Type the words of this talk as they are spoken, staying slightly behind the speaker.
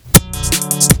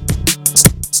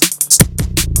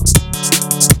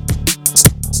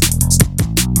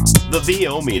The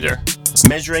VO Meter,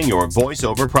 measuring your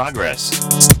voiceover progress.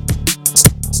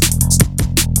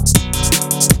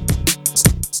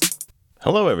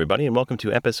 Hello, everybody, and welcome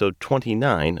to episode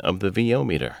 29 of the VO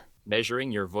Meter.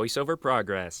 Measuring your voiceover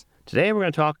progress. Today, we're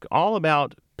going to talk all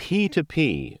about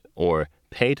P2P, or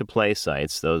pay-to-play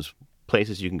sites, those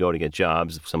places you can go to get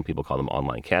jobs. Some people call them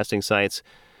online casting sites.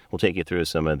 We'll take you through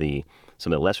some of the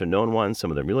lesser-known ones,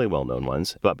 some of the really well-known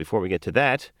ones. But before we get to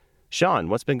that, Sean,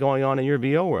 what's been going on in your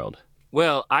VO world?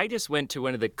 Well, I just went to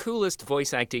one of the coolest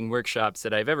voice acting workshops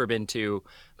that I've ever been to.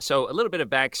 So a little bit of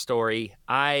backstory.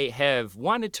 I have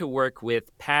wanted to work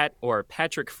with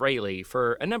Patrick Fraley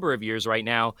for a number of years right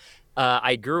now.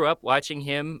 I grew up watching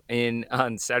him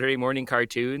on Saturday morning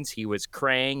cartoons. He was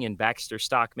Krang and Baxter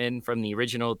Stockman from the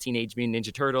original Teenage Mutant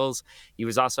Ninja Turtles. He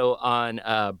was also on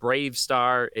Brave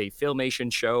Star, a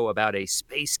Filmation show about a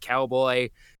space cowboy,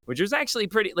 which was actually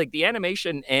pretty, like the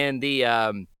animation and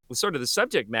the sort of the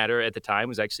subject matter at the time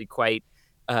was actually quite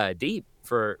deep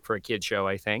for a kid show,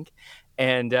 I think.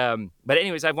 And but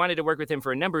anyways, I've wanted to work with him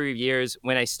for a number of years.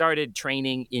 When I started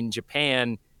training in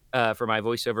Japan for my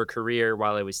voiceover career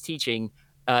while I was teaching,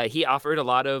 he offered a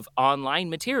lot of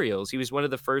online materials. He was one of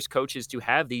the first coaches to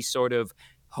have these sort of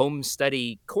home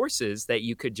study courses that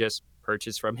you could just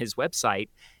purchase from his website.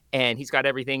 And he's got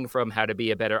everything from how to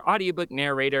be a better audiobook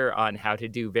narrator on how to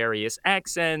do various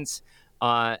accents.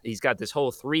 He's got this whole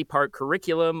 3-part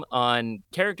curriculum on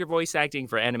character voice acting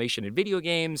for animation and video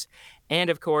games. And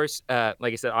of course,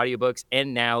 like I said, audiobooks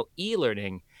and now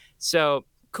e-learning. So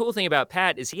cool thing about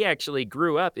Pat is he actually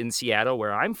grew up in Seattle,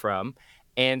 where I'm from.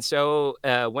 And so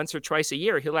once or twice a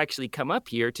year, he'll actually come up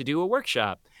here to do a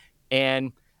workshop.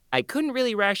 And I couldn't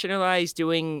really rationalize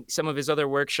doing some of his other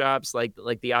workshops, like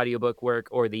the audiobook work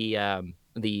or the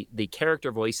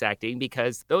character voice acting,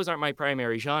 because those aren't my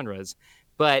primary genres.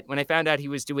 But when I found out he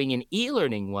was doing an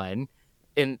e-learning one,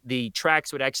 and the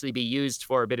tracks would actually be used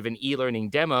for a bit of an e-learning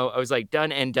demo, I was like,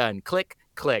 done and done. Click,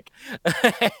 click.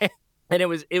 And it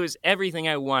was everything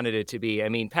I wanted it to be. I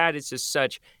mean, Pat is just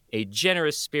such a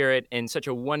generous spirit and such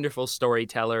a wonderful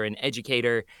storyteller and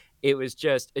educator. It was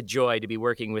just a joy to be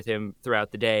working with him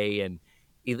throughout the day. And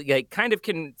he kind of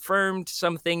confirmed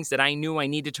some things that I knew I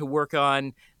needed to work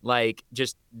on, like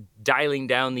just dialing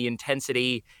down the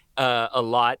intensity a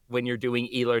lot when you're doing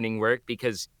e-learning work,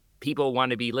 because people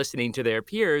want to be listening to their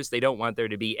peers. They don't want there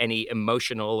to be any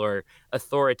emotional or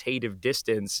authoritative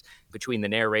distance between the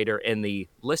narrator and the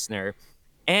listener.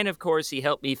 And of course, he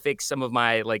helped me fix some of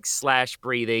my slash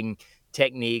breathing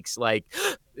techniques. Like,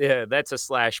 yeah, that's a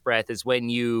slash breath, is when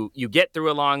you get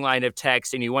through a long line of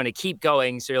text and you want to keep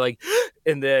going. So you're like,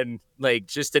 and then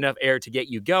just enough air to get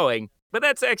you going. But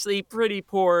that's actually pretty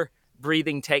poor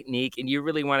breathing technique, and you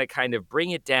really want to kind of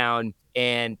bring it down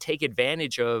and take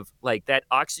advantage of that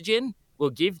oxygen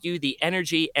will give you the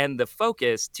energy and the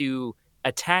focus to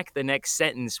attack the next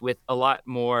sentence with a lot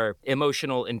more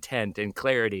emotional intent and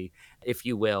clarity, if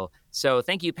you will. So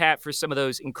thank you, Pat, for some of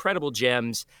those incredible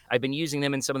gems. I've been using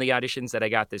them in some of the auditions that I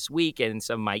got this week and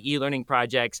some of my e-learning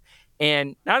projects.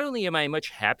 And not only am I much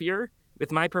happier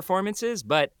with my performances,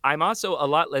 but I'm also a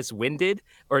lot less winded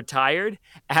or tired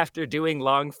after doing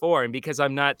long form, because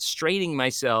I'm not straining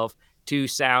myself to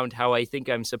sound how I think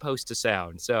I'm supposed to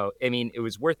sound. So, I mean, it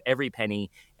was worth every penny,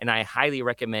 and I highly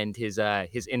recommend his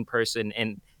in-person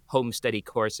and home study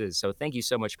courses. So thank you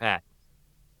so much, Pat.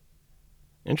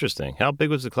 Interesting. How big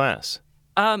was the class?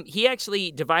 He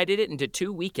actually divided it into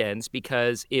 2 weekends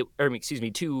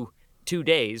two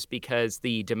days, because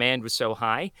the demand was so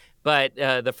high. But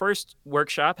the first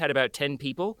workshop had about 10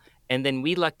 people, and then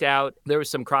we lucked out. There was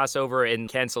some crossover and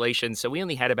cancellation, so we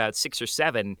only had about 6 or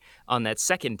 7 on that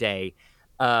second day.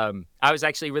 I was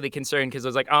actually really concerned, because I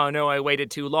was like, oh no, I waited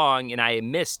too long and I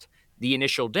missed the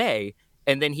initial day.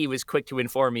 And then he was quick to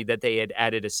inform me that they had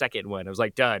added a second one. I was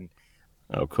like, done.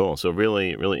 Oh, cool. So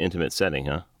really, really intimate setting,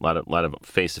 huh? A lot of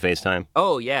face-to-face time?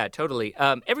 Oh, yeah, totally.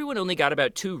 Everyone only got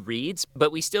about 2 reads,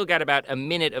 but we still got about a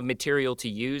minute of material to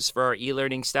use for our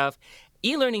e-learning stuff.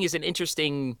 E-learning is an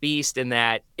interesting beast in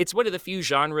that it's one of the few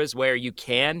genres where you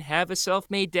can have a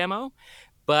self-made demo,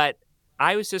 but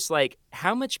I was just like,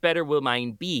 how much better will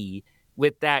mine be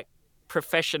with that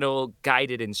professional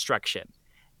guided instruction?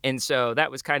 And so that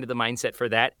was kind of the mindset for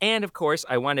that. And of course,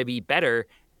 I want to be better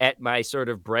at my sort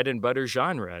of bread and butter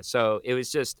genre. So it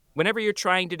was just, whenever you're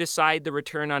trying to decide the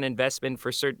return on investment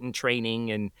for certain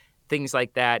training and things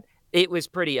like that, it was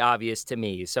pretty obvious to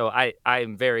me. So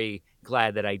I'm very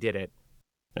glad that I did it.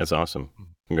 That's awesome.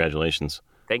 Congratulations.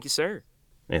 Thank you, sir.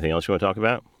 Anything else you want to talk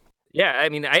about? Yeah, I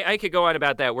mean, I could go on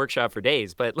about that workshop for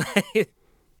days, but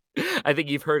I think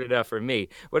you've heard enough from me.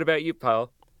 What about you,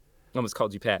 Paul? Almost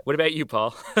called you Pat. What about you,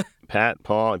 Paul? Pat,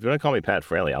 Paul, if you want to call me Pat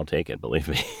Fraley, I'll take it, believe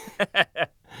me.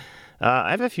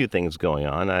 I have a few things going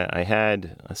on. I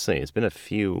had, let's see, it's been a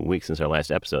few weeks since our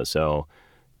last episode, so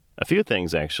a few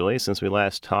things actually. Since we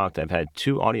last talked, I've had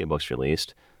 2 audiobooks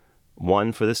released.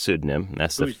 One for the pseudonym.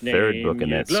 That's the third book in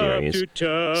that series.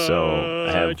 So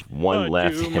I have one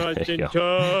left. There you go.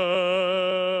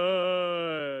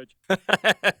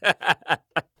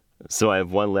 So I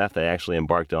have one left I actually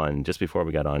embarked on just before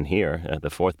we got on here. The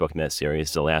 4th book in that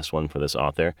series, the last one for this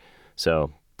author.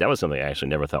 So that was something I actually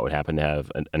never thought would happen, to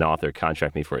have an author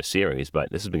contract me for a series. But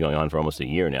this has been going on for almost a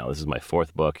year now. This is my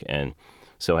 4th book, and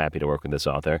so happy to work with this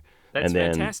author. That's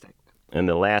fantastic. And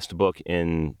the last book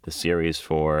in the series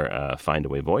for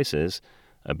Findaway Voices,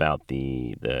 about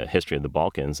the history of the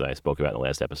Balkans I spoke about in the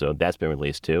last episode, that's been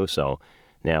released too. So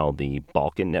now the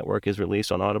Balkan Network is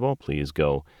released on Audible. Please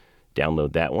go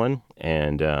download that one.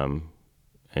 And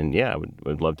yeah, I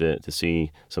would love to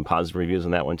see some positive reviews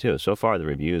on that one too. So far, the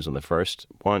reviews on the first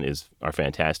one are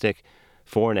fantastic.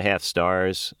 4.5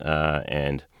 stars.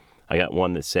 And I got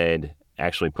one that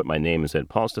actually put my name and said,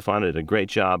 Paul Stefano did a great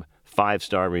job.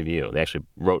 5-star review. They actually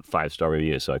wrote 5-star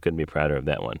reviews, so I couldn't be prouder of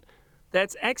that one.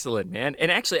 That's excellent, man. And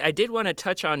actually, I did want to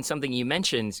touch on something you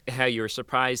mentioned, how you were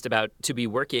surprised about to be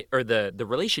working, or the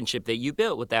relationship that you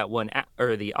built with that one,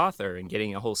 or the author, and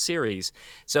getting a whole series.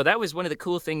 So that was one of the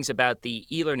cool things about the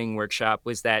e-learning workshop,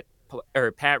 was that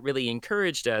Pat really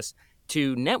encouraged us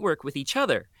to network with each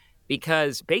other,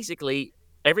 because basically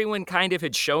everyone kind of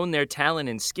had shown their talent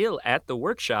and skill at the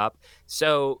workshop.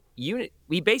 So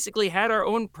we basically had our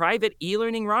own private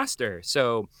e-learning roster.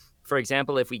 So, for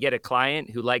example, if we get a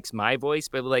client who likes my voice,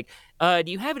 but like, do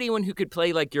you have anyone who could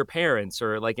play like your parents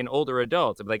or like an older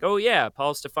adult? I'm like, oh yeah,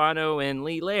 Paul Stefano and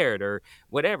Lee Laird or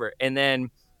whatever. And then,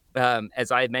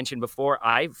 as I had mentioned before,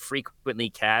 I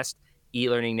frequently cast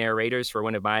e-learning narrators for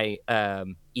one of my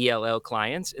ELL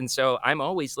clients. And so I'm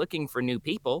always looking for new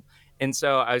people. And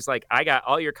so I was like, I got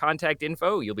all your contact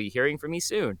info. You'll be hearing from me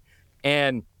soon.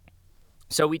 And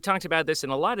so we talked about this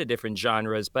in a lot of different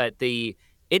genres, but it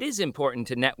is important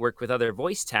to network with other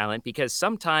voice talent, because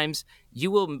sometimes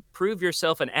you will prove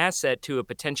yourself an asset to a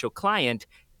potential client,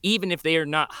 even if they are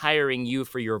not hiring you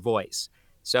for your voice.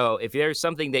 So if there's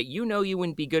something that you know you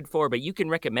wouldn't be good for, but you can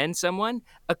recommend someone,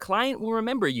 a client will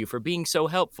remember you for being so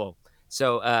helpful.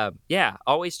 So yeah,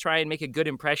 always try and make a good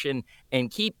impression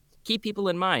and keep people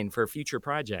in mind for future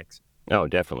projects. Oh,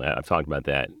 definitely. I've talked about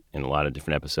that in a lot of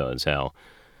different episodes, how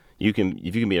if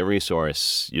you can be a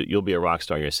resource, you'll be a rock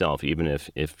star yourself, even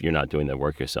if you're not doing the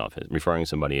work yourself. Referring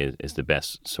somebody is the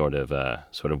best sort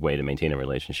of way to maintain a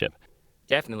relationship.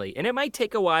 Definitely. And it might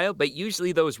take a while, but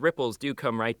usually those ripples do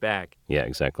come right back. Yeah,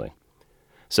 exactly.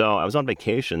 So I was on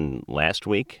vacation last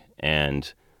week,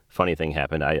 and funny thing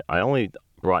happened. I only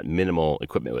brought minimal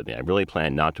equipment with me. I really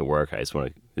planned not to work. I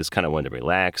just kind of wanted to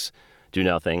relax, do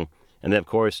nothing. And then, of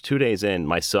course, 2 days in,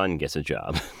 my son gets a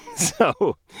job.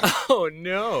 So, oh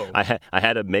no! I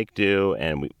had to make do,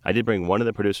 and I did bring one of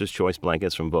the Producer's Choice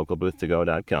blankets from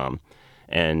VocalBooth2Go.com,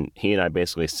 and he and I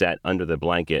basically sat under the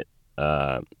blanket,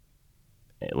 like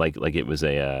it was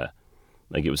a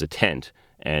tent,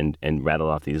 and rattled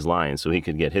off these lines so he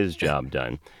could get his job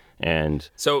done. And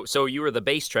so you were the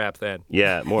bass trap then?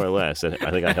 Yeah, more or less.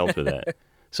 I think I helped with that.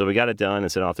 So we got it done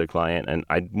and sent off to the client, and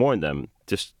I warned them,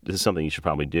 this is something you should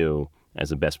probably do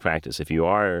as a best practice. If you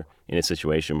are in a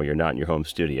situation where you're not in your home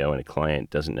studio and a client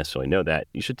doesn't necessarily know that,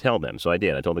 you should tell them. So I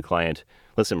did. I told the client,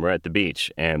 listen, we're at the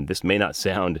beach, and this may not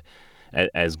sound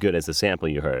as good as the sample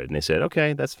you heard. And they said,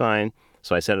 okay, that's fine.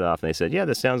 So I sent it off, and they said, yeah,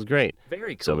 this sounds great.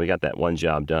 Very cool. So we got that one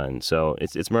job done. So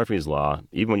it's Murphy's Law.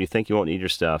 Even when you think you won't need your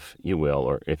stuff, you will.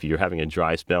 Or if you're having a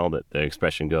dry spell, that the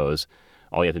expression goes,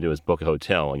 all you have to do is book a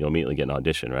hotel, and you'll immediately get an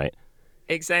audition, right?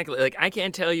 Exactly. Like, I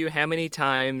can't tell you how many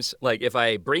times, like, if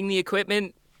I bring the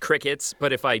equipment, crickets,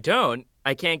 but if I don't,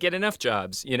 I can't get enough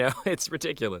jobs, It's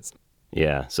ridiculous.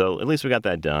 Yeah, so at least we got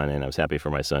that done, and I was happy for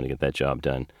my son to get that job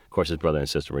done. Of course, his brother and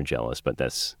sister were jealous, but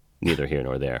that's neither here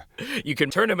nor there. You can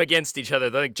turn them against each other.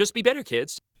 They're like, just be better,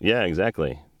 kids. Yeah,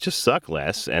 exactly. Just suck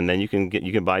less, and then you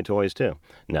can buy toys too.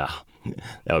 No,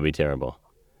 that would be terrible.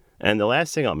 And the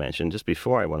last thing I'll mention, just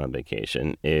before I went on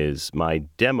vacation, is my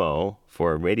demo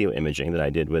for radio imaging that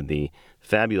I did with the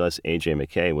fabulous AJ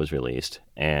McKay was released,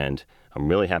 and I'm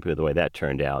really happy with the way that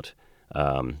turned out.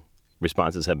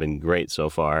 Responses have been great so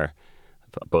far,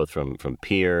 both from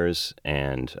peers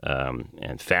and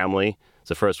family. It's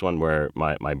the first one where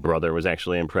my brother was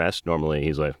actually impressed. Normally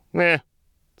he's like, let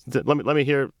me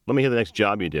hear the next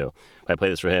job you do. I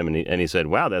played this for him, and he said,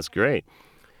 wow, that's great.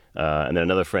 And then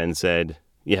another friend said,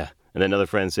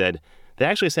 that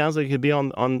actually sounds like it could be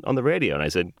on the radio. And I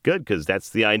said, good, because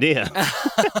that's the idea.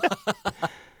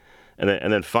 And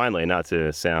then finally, not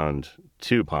to sound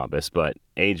too pompous, but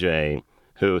AJ,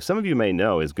 who some of you may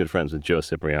know is good friends with Joe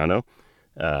Cipriano.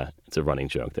 It's a running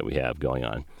joke that we have going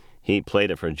on. He played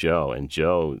it for Joe, and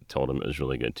Joe told him it was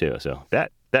really good too. So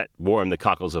that warmed the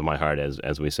cockles of my heart,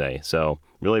 as we say. So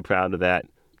really proud of that.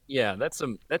 Yeah, that's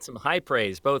some high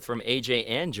praise, both from AJ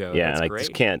and Joe. Yeah, that's and great. I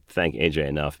just can't thank AJ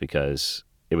enough because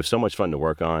it was so much fun to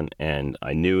work on, and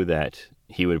I knew that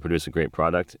he would produce a great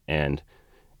product, and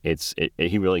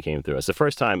he really came through. It's the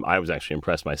first time I was actually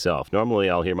impressed myself. Normally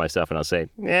I'll hear myself and I'll say,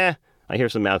 I hear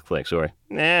some mouth clicks, or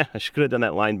I could have done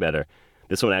that line better.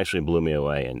 This one actually blew me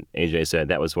away, and AJ said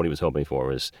that was what he was hoping for,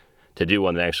 was to do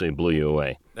one that actually blew you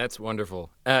away. That's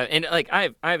wonderful. And like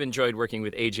I've enjoyed working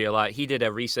with AJ a lot. He did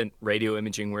a recent radio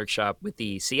imaging workshop with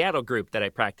the Seattle group that I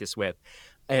practice with,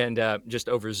 and just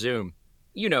over Zoom.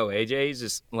 You know, AJ's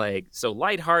just like so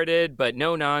lighthearted, but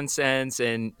no nonsense.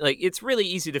 And like, it's really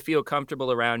easy to feel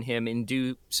comfortable around him and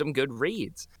do some good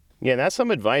reads. Yeah, that's some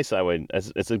advice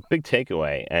it's a big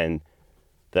takeaway, and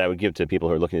that I would give to people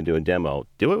who are looking to do a demo.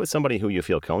 Do it with somebody who you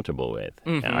feel comfortable with.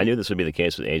 Mm-hmm. And I knew this would be the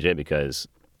case with AJ because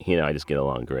he and I just get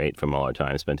along great from all our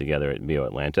time spent together at VO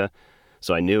Atlanta.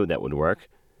 So I knew that would work.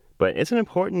 But it's an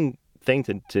important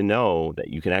thing to know that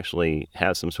you can actually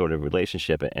have some sort of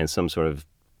relationship and some sort of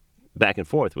back and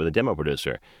forth with a demo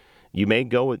producer. You may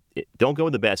don't go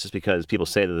with the best just because people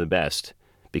say they're the best,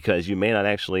 because you may not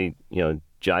actually,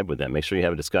 jibe with them. Make sure you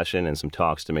have a discussion and some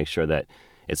talks to make sure that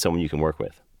it's someone you can work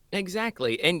with.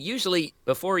 Exactly. And usually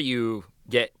before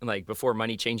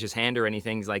money changes hand or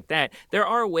anything like that, there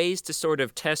are ways to sort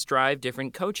of test drive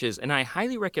different coaches. And I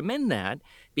highly recommend that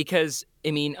because,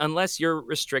 unless you're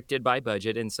restricted by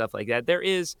budget and stuff like that,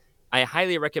 I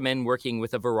highly recommend working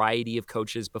with a variety of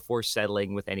coaches before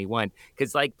settling with anyone.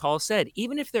 Because like Paul said,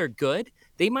 even if they're good,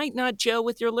 they might not gel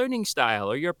with your learning style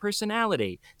or your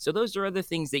personality. So those are other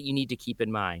things that you need to keep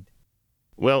in mind.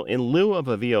 Well, in lieu of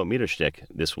a VO meter stick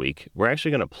this week, we're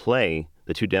actually going to play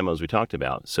the two demos we talked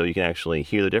about so you can actually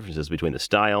hear the differences between the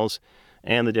styles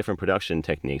and the different production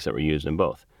techniques that were used in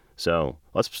both. So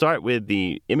let's start with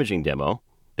the imaging demo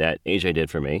that AJ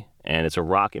did for me, and it's a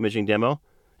rock imaging demo,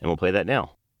 and we'll play that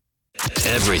now.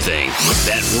 Everything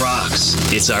that rocks.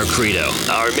 It's our credo,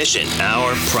 our mission,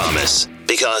 our promise.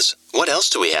 Because what else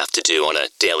do we have to do on a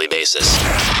daily basis?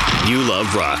 You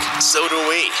love rock. So do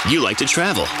we. You like to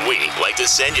travel. We like to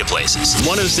send you places.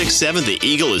 106.7 The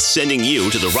Eagle is sending you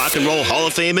to the Rock and Roll Hall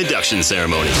of Fame induction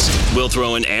ceremonies. We'll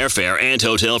throw in airfare and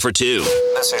hotel for two.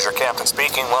 This is your captain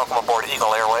speaking. Welcome aboard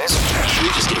Eagle Airways. We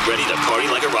just get ready to party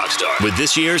like a rock star with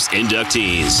this year's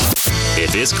inductees.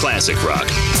 If it's classic rock,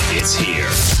 it's here.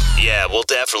 Yeah, we'll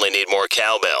definitely need more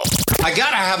cowbell. I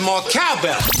gotta have more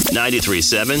cowbell.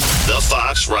 93.7 The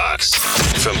Fox Rocks.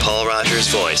 From Paul Rogers'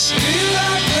 voice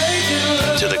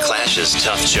to the Clash's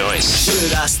tough choice.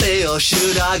 Should I stay or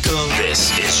should I go?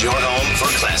 This is your home for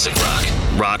classic rock.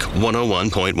 Rock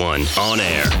 101.1. On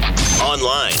air.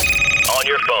 Online. On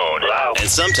your phone. Wow. And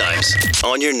sometimes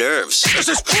on your nerves. This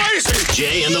is crazy!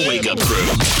 Jay and the Wake Up Crew.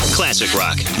 Classic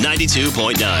Rock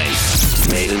 92.9.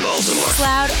 Made in Baltimore.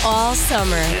 Cloud all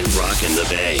summer. And rock in the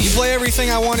Bay. You play everything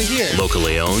I want to hear.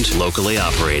 Locally owned, locally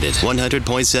operated.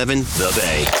 100.7 The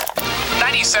Bay.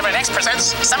 97X presents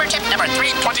Summer Tip number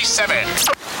 327.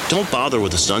 Don't bother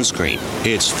with the sunscreen.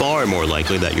 It's far more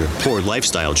likely that your poor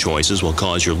lifestyle choices will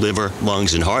cause your liver,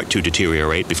 lungs, and heart to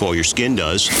deteriorate before your skin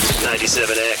does.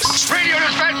 97X. Radio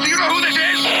dispatch, do you know who this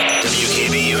is?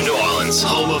 WKBU New Orleans,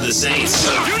 home of the Saints.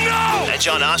 You know! And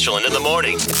John Osterlin in the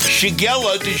morning.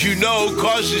 Shigella, did you know,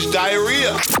 causes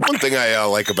diarrhea. One thing I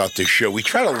like about this show, we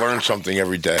try to learn something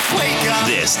every day.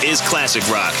 This is Classic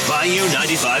Rock, Bayou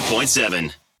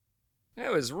 95.7.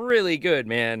 That was really good,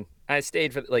 man. I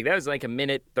stayed for, that was like a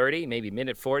minute 30, maybe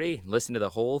minute 40. Listen to the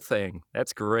whole thing.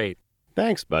 That's great.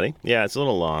 Thanks, buddy. Yeah, it's a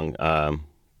little long,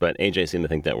 but AJ seemed to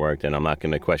think that worked, and I'm not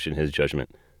going to question his judgment.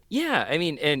 Yeah,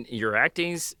 and your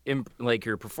acting's,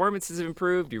 your performances have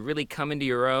improved. You really come into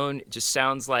your own. It just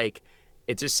sounds like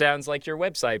your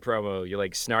website promo. You're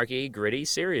like snarky, gritty,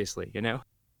 seriously,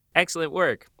 Excellent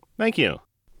work. Thank you.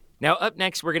 Now, up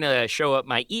next, we're going to show up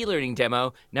my e-learning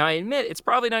demo. Now, I admit it's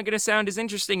probably not going to sound as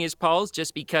interesting as Paul's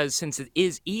just because since it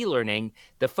is e-learning,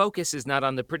 the focus is not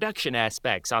on the production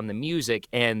aspects, on the music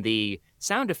and the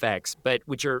sound effects, but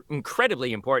which are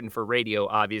incredibly important for radio,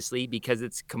 obviously, because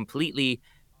it's completely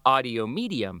audio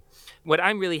medium. What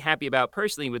I'm really happy about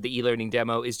personally with the e-learning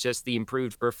demo is just the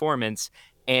improved performance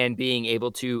and being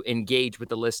able to engage with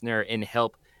the listener and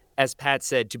help, as Pat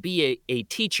said, to be a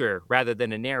teacher rather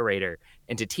than a narrator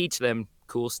and to teach them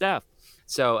cool stuff.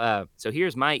 So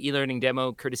here's my e-learning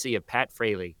demo courtesy of Pat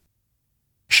Fraley.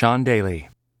 Sean Daly.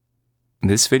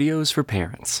 This video is for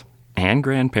parents and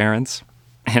grandparents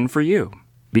and for you,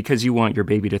 because you want your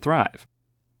baby to thrive.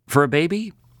 For a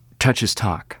baby, touch is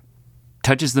talk.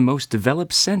 Touch is the most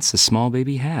developed sense a small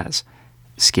baby has.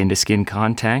 Skin-to-skin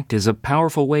contact is a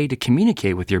powerful way to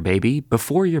communicate with your baby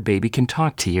before your baby can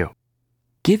talk to you.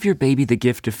 Give your baby the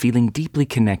gift of feeling deeply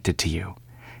connected to you.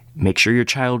 Make sure your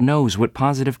child knows what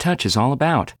positive touch is all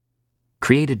about.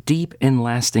 Create a deep and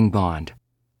lasting bond.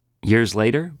 Years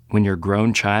later, when your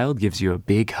grown child gives you a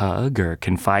big hug or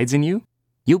confides in you,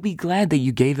 you'll be glad that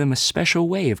you gave them a special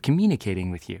way of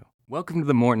communicating with you. Welcome to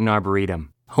the Morton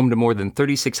Arboretum, home to more than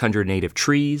 3,600 native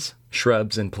trees,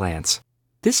 shrubs, and plants.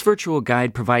 This virtual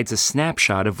guide provides a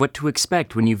snapshot of what to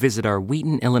expect when you visit our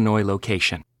Wheaton, Illinois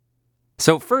location.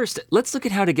 So first, let's look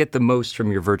at how to get the most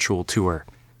from your virtual tour.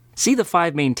 See the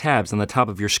 5 main tabs on the top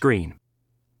of your screen.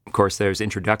 Of course, there's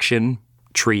Introduction,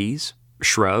 Trees,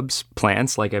 Shrubs,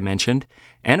 Plants, like I mentioned,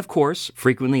 and of course,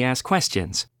 Frequently Asked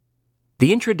Questions.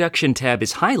 The Introduction tab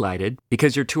is highlighted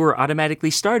because your tour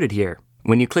automatically started here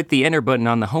when you click the Enter button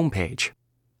on the home page.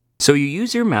 So you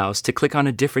use your mouse to click on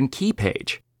a different key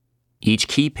page. Each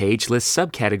key page lists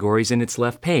subcategories in its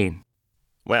left pane.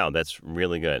 Wow, that's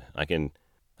really good. I can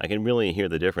really hear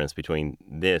the difference between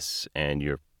this and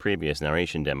your previous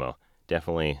narration demo.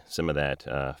 Definitely some of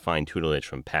that fine tutelage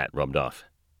from Pat rubbed off.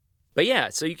 But yeah,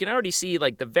 so you can already see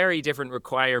like the very different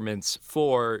requirements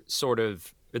for sort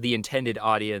of the intended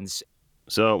audience.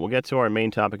 So we'll get to our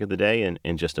main topic of the day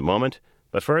in just a moment.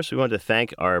 But first, we want to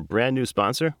thank our brand new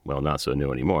sponsor. Well, not so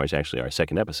new anymore. It's actually our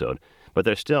second episode. But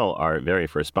they're still our very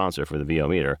first sponsor for the VO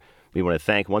Meter. We want to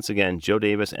thank once again Joe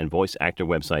Davis and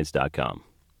VoiceActorWebsites.com.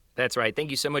 That's right.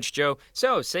 Thank you so much, Joe.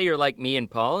 So, say you're like me and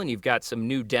Paul, and you've got some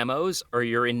new demos, or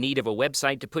you're in need of a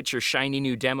website to put your shiny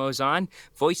new demos on,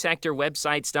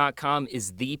 VoiceActorWebsites.com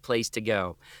is the place to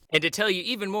go. And to tell you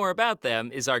even more about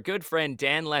them is our good friend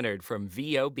Dan Leonard from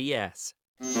VOBS.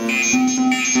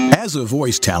 As a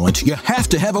voice talent, you have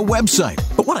to have a website.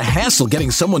 But what a hassle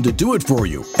getting someone to do it for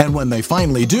you. And when they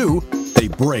finally do, they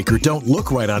break or don't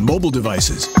look right on mobile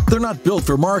devices. They're not built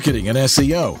for marketing and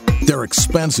SEO. They're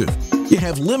expensive. You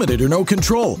have limited or no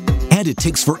control. And it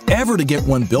takes forever to get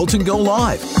one built and go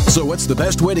live. So what's the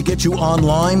best way to get you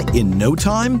online in no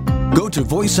time? Go to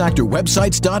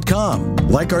VoiceActorWebsites.com.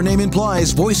 Like our name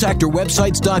implies,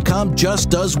 VoiceActorWebsites.com just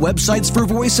does websites for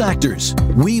voice actors.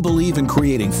 We believe in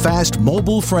creating fast,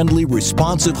 mobile-friendly,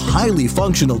 responsive, highly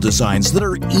functional designs that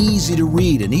are easy to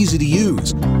read and easy to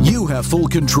use. You have full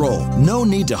control. No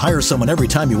need to hire someone every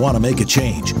time you want to make a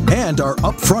change. And our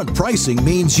upfront pricing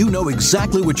means you know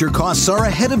exactly what your costs are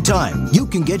ahead of time. You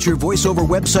can get your voiceover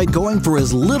website going for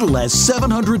as little as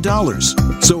 $700.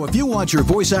 So if you want your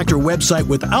voice actor website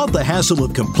without the hassle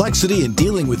of complexity and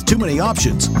dealing with too many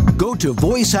options, go to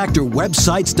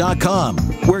VoiceActorWebsites.com,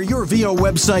 where your VO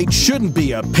website shouldn't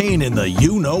be a pain in the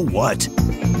you-know-what.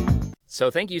 So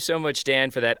thank you so much,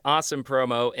 Dan, for that awesome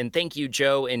promo. And thank you,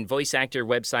 Joe, and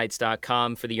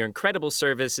VoiceActorWebsites.com for your incredible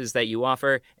services that you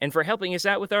offer and for helping us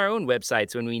out with our own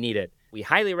websites when we need it. We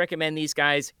highly recommend these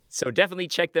guys, so definitely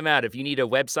check them out if you need a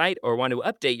website or want to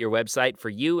update your website for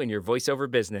you and your voiceover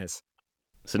business.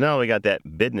 So now we got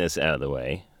that business out of the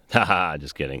way. Haha,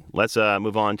 just kidding. Let's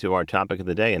move on to our topic of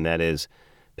the day, and that is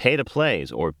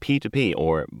pay-to-plays, or P2P,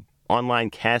 or online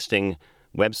casting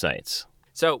websites.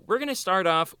 So we're going to start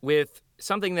off with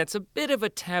something that's a bit of a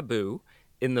taboo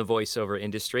in the voiceover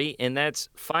industry, and that's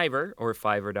Fiverr, or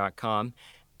Fiverr.com.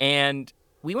 And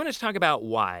we want to talk about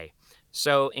why.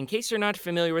 So in case you're not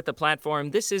familiar with the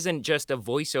platform, this isn't just a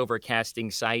voiceover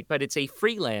casting site, but it's a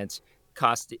freelance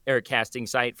casting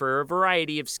site for a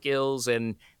variety of skills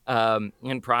and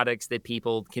products that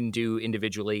people can do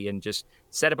individually and just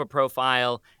set up a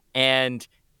profile. And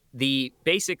this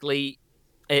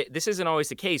isn't always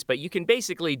the case, but you can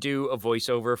basically do a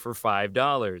voiceover for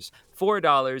 $5,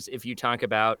 $4 if you talk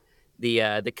about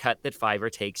the cut that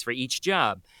Fiverr takes for each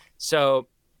job. So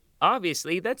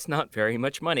obviously that's not very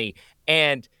much money,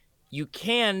 and you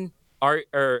can.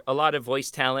 Or a lot of voice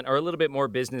talent are a little bit more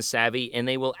business savvy, and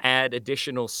they will add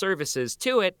additional services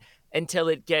to it until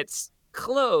it gets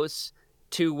close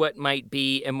to what might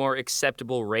be a more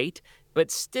acceptable rate. But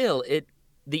still,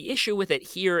 the issue with it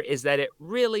here is that it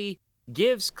really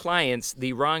gives clients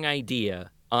the wrong idea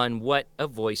on what a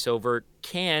voiceover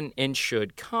can and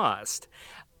should cost.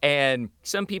 And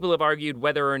some people have argued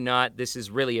whether or not this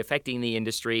is really affecting the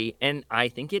industry, and I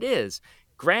think it is.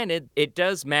 Granted, it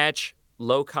does match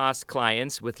low-cost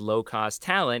clients with low-cost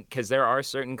talent, because there are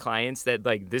certain clients that,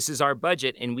 like, this is our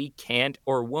budget and we can't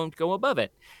or won't go above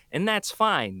it. And that's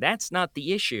fine. That's not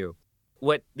the issue.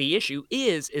 what the issue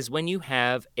is when you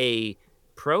have a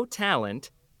pro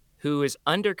talent who is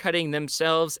undercutting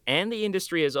themselves and the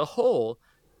industry as a whole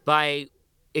by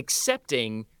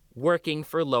accepting working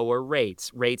for lower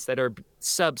rates that are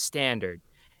substandard.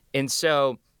 And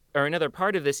so, or another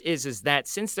part of this is that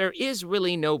since there is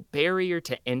really no barrier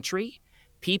to entry,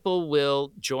 people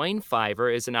will join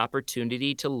Fiverr as an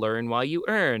opportunity to learn while you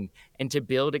earn and to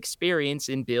build experience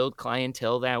and build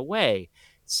clientele that way.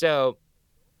 So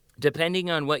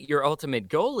depending on what your ultimate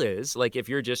goal is, like if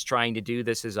you're just trying to do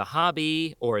this as a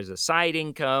hobby or as a side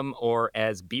income or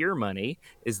as beer money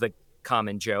is the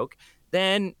common joke,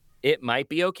 then it might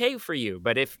be okay for you.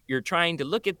 But if you're trying to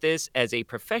look at this as a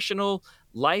professional,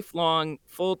 lifelong,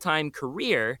 full-time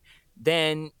career,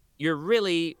 then you're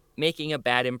really making a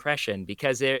bad impression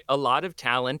because a lot of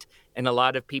talent and a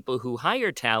lot of people who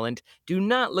hire talent do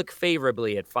not look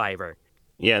favorably at Fiverr.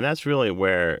 Yeah, and that's really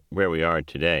where we are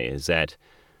today, is that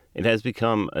it has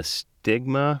become a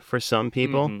stigma for some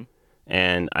people. Mm-hmm.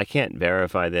 And I can't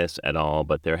verify this at all,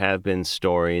 but there have been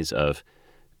stories of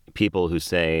people who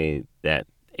say that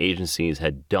agencies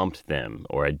had dumped them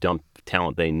or had dumped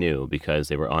talent they knew because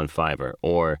they were on Fiverr,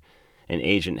 or an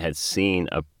agent had seen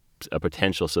a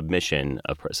potential submission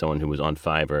of someone who was on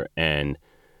Fiverr and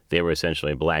they were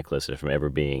essentially blacklisted from ever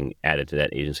being added to that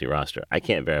agency roster. I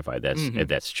can't verify if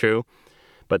that's true,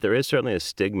 but there is certainly a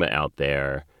stigma out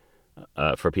there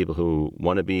for people who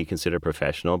want to be considered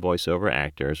professional voiceover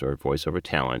actors or voiceover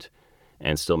talent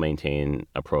and still maintain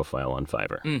a profile on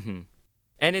Fiverr. Mm-hmm.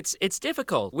 And it's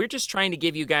difficult. We're just trying to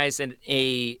give you guys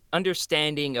a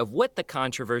understanding of what the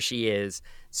controversy is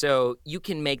so you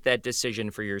can make that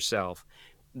decision for yourself.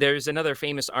 There's another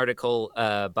famous article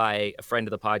by a friend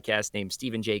of the podcast named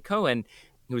Stephen J. Cohen,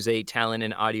 who's a talent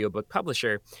and audiobook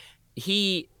publisher.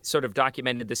 He sort of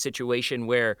documented the situation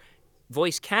where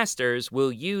voice casters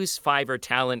will use Fiverr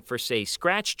talent for, say,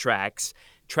 scratch tracks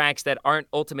that aren't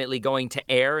ultimately going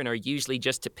to air and are usually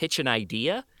just to pitch an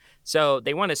idea. So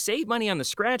they want to save money on the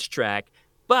scratch track,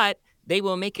 but they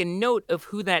will make a note of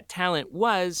who that talent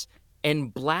was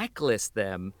and blacklist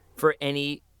them for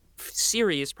any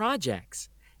serious projects.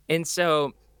 And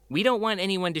so we don't want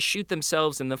anyone to shoot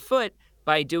themselves in the foot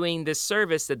by doing this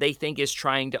service that they think is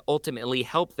trying to ultimately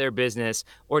help their business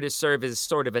or to serve as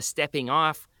sort of a stepping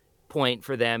off point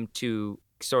for them to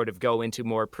sort of go into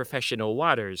more professional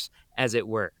waters, as it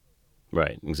were.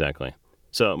 Right, exactly.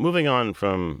 So moving on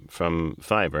from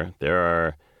Fiverr, there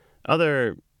are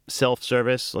other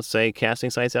self-service, let's say, casting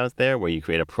sites out there where you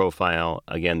create a profile.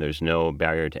 Again, there's no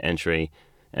barrier to entry.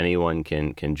 Anyone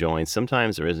can join.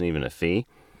 Sometimes there isn't even a fee.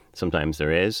 Sometimes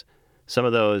there is. Some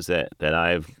of those that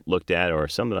I've looked at, or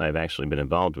some that I've actually been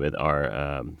involved with,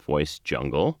 are Voice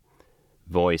Jungle,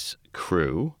 Voice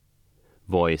Crew,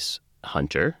 Voice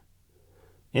Hunter,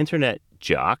 Internet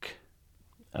Jock,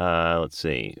 let's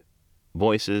see,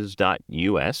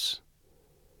 Voices.us,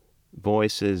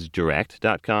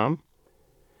 VoicesDirect.com,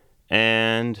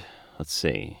 and let's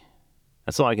see,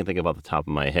 that's all I can think of off the top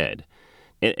of my head.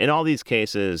 In all these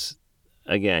cases,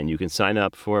 again, you can sign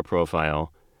up for a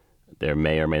profile. There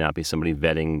may or may not be somebody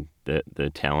vetting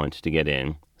the talent to get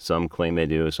in. Some claim they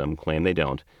do, some claim they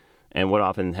don't. And what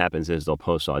often happens is they'll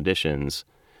post auditions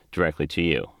directly to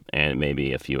you. And it may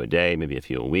be a few a day, maybe a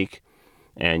few a week.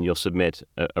 And you'll submit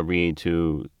a read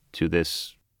to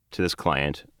this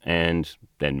client and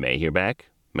then may hear back,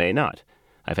 may not.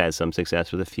 I've had some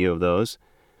success with a few of those.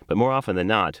 But more often than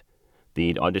not,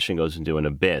 the audition goes into an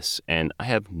abyss, and I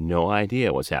have no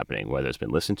idea what's happening, whether it's been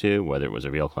listened to, whether it was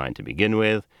a real client to begin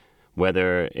with,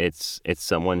 whether it's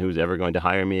someone who's ever going to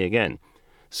hire me again.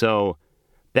 So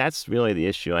that's really the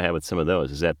issue I have with some of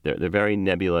those, is that they're very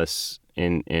nebulous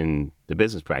in the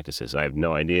business practices. I have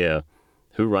no idea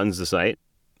who runs the site,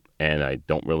 and I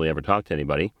don't really ever talk to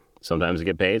anybody. Sometimes I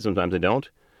get paid, sometimes I don't.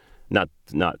 Not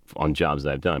on jobs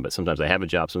that I've done, but sometimes I have a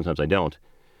job, sometimes I don't.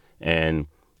 And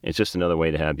it's just another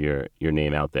way to have your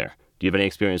name out there. Do you have any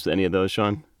experience with any of those,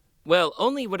 Sean? Well,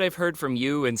 only what I've heard from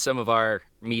you and some of our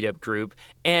meetup group.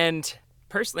 And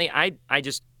personally, I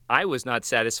was not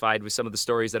satisfied with some of the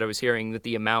stories that I was hearing, with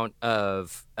the amount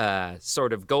of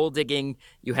sort of gold digging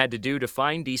you had to do to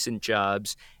find decent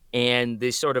jobs and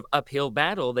this sort of uphill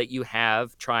battle that you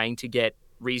have trying to get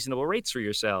reasonable rates for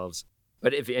yourselves.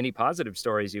 But if any positive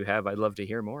stories you have, I'd love to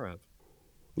hear more of.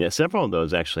 Yeah, several of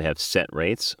those actually have set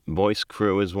rates. Voice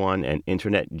Crew is one, and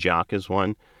Internet Jock is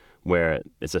one, where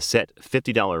it's a set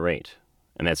 $50 rate,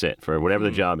 and that's it for whatever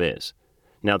the job is.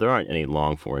 Now, there aren't any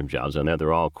long-form jobs on there.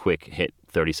 They're all quick hit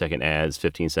 30-second ads,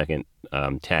 15-second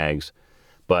tags,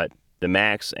 but the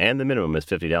max and the minimum is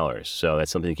 $50. So that's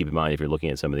something to keep in mind if you're looking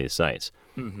at some of these sites.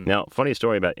 Now, funny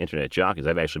story about Internet Jock is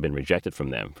I've actually been rejected from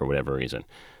them for whatever reason.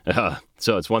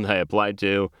 So it's one that I applied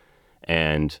to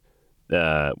and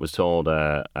was told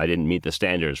I didn't meet the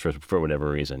standards for whatever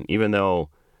reason, even though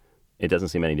it doesn't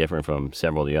seem any different from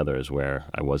several of the others where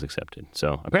I was accepted.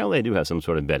 So apparently I do have some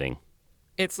sort of vetting.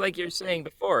 It's like you're saying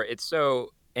before. It's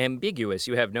so ambiguous.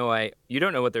 You don't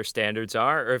know what their standards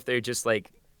are, or if they're just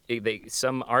like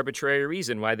some arbitrary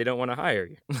reason why they don't want to hire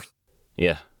you.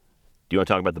 Yeah. Do you want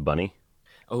to talk about the bunny?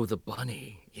 Oh, the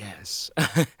bunny. Yes.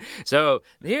 So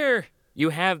there you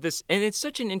have this, and it's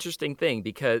such an interesting thing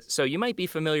because, so you might be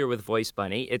familiar with Voice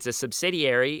Bunny. It's a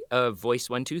subsidiary of Voice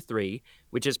 123,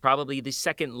 which is probably the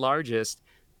second largest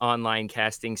online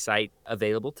casting site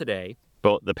available today.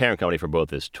 Both the parent company for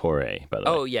both is Torre, by the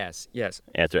way. Oh, yes.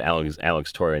 After Alex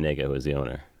Torrenega, who is the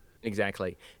owner.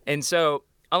 Exactly. And so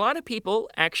a lot of people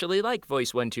actually like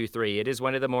Voice 123. It is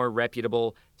one of the more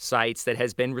reputable sites that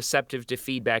has been receptive to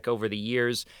feedback over the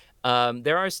years.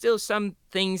 There are still some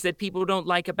things that people don't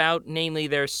like about, namely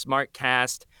their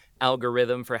SmartCast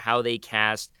algorithm for how they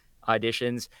cast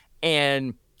auditions.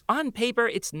 And on paper,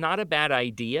 it's not a bad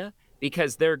idea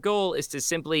because their goal is to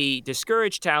simply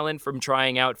discourage talent from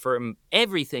trying out from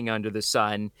everything under the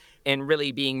sun and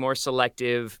really being more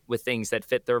selective with things that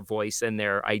fit their voice and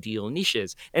their ideal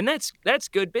niches. And that's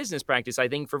good business practice, I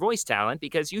think, for voice talent,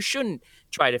 because you shouldn't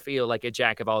try to feel like a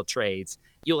jack of all trades.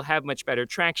 You'll have much better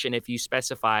traction if you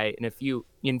specify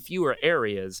in fewer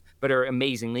areas, but are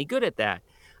amazingly good at that.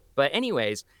 But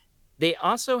anyways, they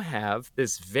also have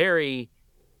this very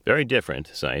different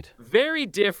site. Very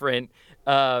different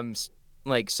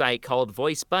site called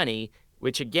Voice Bunny,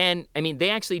 which again, I mean,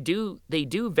 they do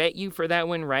vet you for that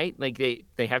one, right? Like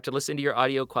they have to listen to your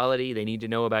audio quality. They need to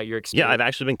know about your experience. Yeah, I've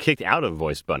actually been kicked out of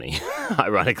Voice Bunny,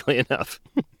 ironically enough.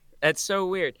 That's so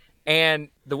weird. And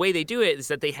the way they do it is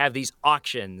that they have these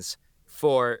auctions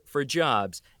for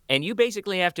jobs. And you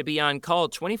basically have to be on call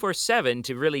 24/7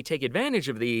 to really take advantage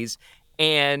of these.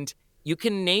 And you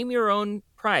can name your own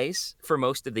price for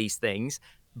most of these things,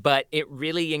 but it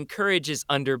really encourages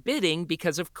underbidding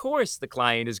because, of course, the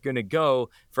client is going to go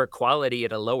for quality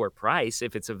at a lower price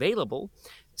if it's available.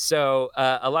 So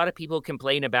a lot of people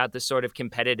complain about the sort of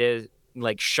competitive,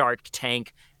 like Shark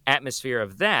Tank atmosphere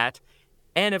of that.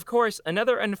 And, of course,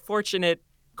 another unfortunate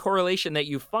correlation that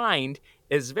you find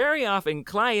is very often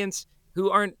clients who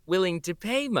aren't willing to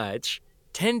pay much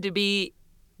tend to be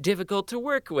difficult to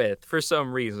work with for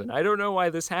some reason. I don't know why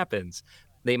this happens.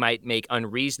 They might make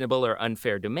unreasonable or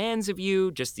unfair demands of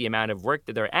you, just the amount of work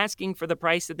that they're asking for the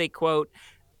price that they quote.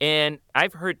 And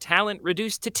I've heard talent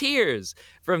reduced to tears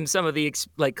from some of the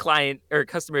client or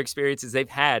customer experiences they've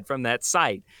had from that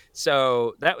site.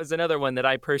 So that was another one that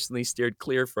I personally steered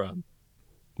clear from.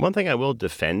 One thing I will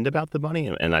defend about the Bunny,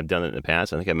 and I've done it in the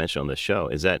past, I think I mentioned on this show,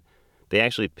 is that they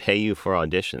actually pay you for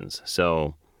auditions.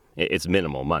 So it's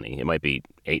minimal money. It might be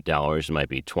 $8, it might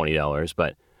be $20,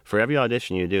 but for every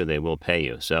audition you do, they will pay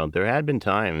you. So there had been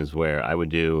times where I would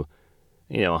do,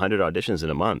 100 auditions in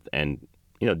a month and,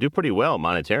 do pretty well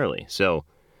monetarily. So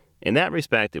in that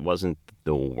respect, it wasn't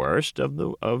the worst of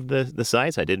the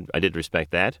sites. I did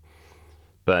respect that.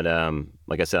 But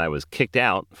like I said, I was kicked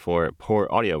out for poor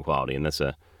audio quality, and that's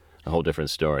a whole different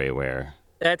story where...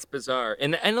 That's bizarre.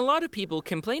 And a lot of people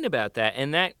complain about that,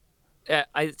 and that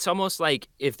it's almost like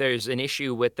if there's an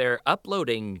issue with their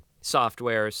uploading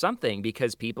software or something,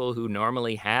 because people who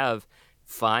normally have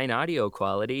fine audio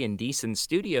quality and decent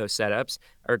studio setups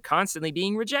are constantly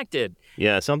being rejected.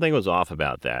 Yeah, something was off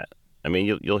about that. I mean,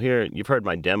 you've heard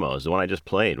my demos. The one I just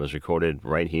played was recorded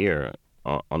right here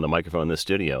on the microphone in the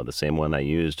studio, the same one I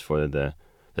used for the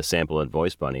sample at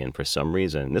Voice Bunny, and for some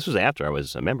reason, this was after I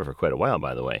was a member for quite a while,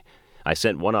 by the way, I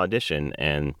sent one audition,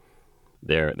 and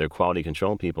their quality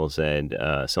control people said,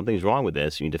 something's wrong with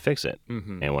this, you need to fix it.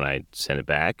 Mm-hmm. And when I sent it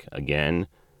back, again,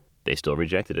 they still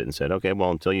rejected it and said, okay,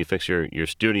 well, until you fix your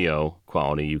studio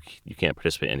quality, you can't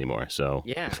participate anymore. So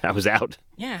yeah. I was out.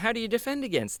 Yeah, how do you defend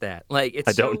against that? Like,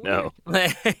 I don't know.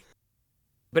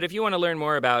 But if you want to learn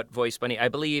more about Voice Bunny, I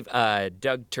believe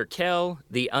Doug Turkel,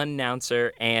 the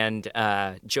announcer, and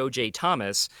Joe J.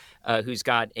 Thomas, who's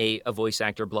got a voice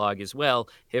actor blog as well,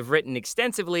 have written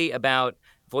extensively about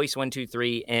Voice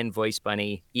 123 and Voice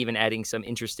Bunny, even adding some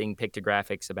interesting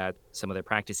pictographics about some of their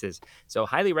practices. So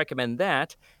highly recommend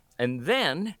that. And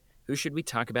then, who should we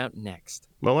talk about next?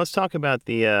 Well, let's talk about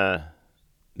the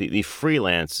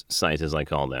freelance sites, as I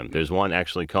call them. There's one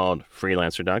actually called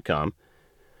freelancer.com.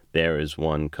 There is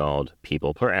one called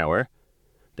People Per Hour.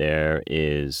 There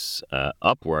is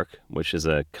Upwork, which is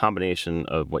a combination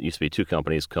of what used to be two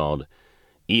companies called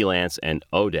Elance and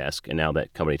Odesk, and now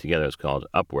that company together is called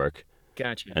Upwork.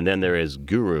 Gotcha. And then there is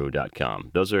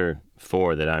Guru.com. Those are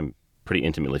 4 that I'm pretty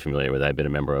intimately familiar with. I've been a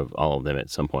member of all of them at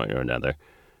some point or another.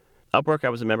 Upwork, I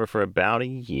was a member for about a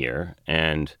year,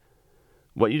 and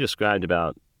what you described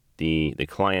about the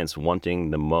clients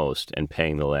wanting the most and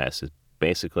paying the less is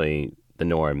basically the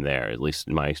norm there, at least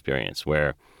in my experience,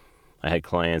 where I had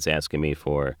clients asking me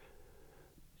for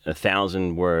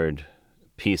 1,000-word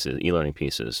pieces, e-learning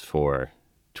pieces for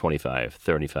 $25,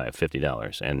 $35,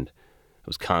 $50, and I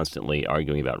was constantly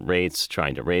arguing about rates,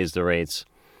 trying to raise the rates,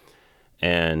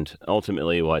 and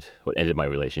ultimately what ended my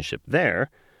relationship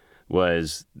there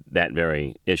was that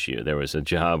very issue. There was a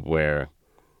job where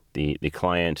the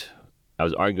client, I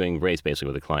was arguing rates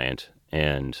basically with the client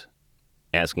and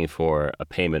asking for a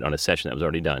payment on a session that was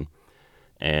already done,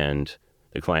 and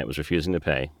the client was refusing to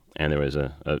pay, and there was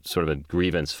a sort of a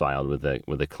grievance filed with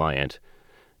the client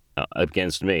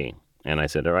against me. And I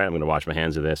said, all right, I'm going to wash my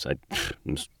hands of this.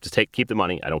 Just keep the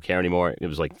money. I don't care anymore. It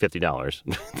was like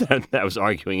 $50 that I was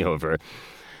arguing over.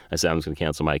 I said, I'm just going to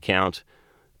cancel my account.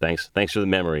 Thanks for the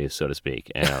memories, so to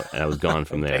speak. And I was gone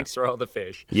from there. Thanks for all the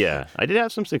fish. Yeah, I did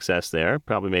have some success there.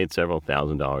 Probably made several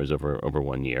 $1,000s over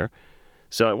 1 year.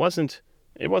 So it wasn't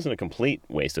a complete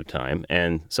waste of time.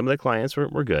 And some of the clients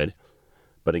were good,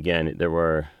 but again, there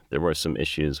were some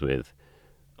issues with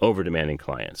over-demanding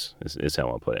clients. Is how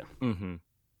I'll put it. Mm-hmm.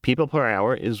 People per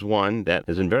hour is one that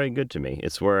has been very good to me.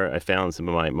 It's where I found some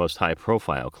of my most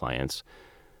high-profile clients.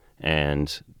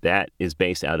 And that is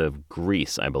based out of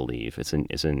Greece, I believe. It's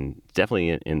definitely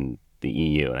in the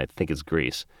EU, and I think it's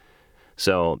Greece.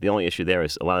 So the only issue there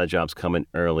is a lot of the jobs come in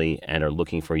early and are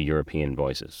looking for European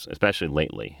voices, especially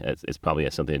lately. It's probably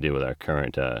has something to do with our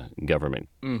current government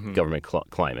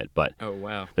climate. But oh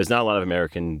wow, there's not a lot of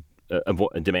American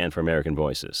demand for American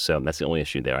voices, so that's the only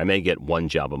issue there. I may get one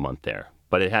job a month there,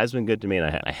 but it has been good to me,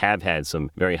 and I have had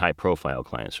some very high-profile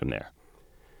clients from there.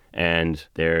 And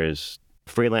there's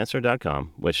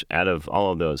freelancer.com, which out of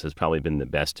all of those has probably been the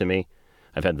best to me.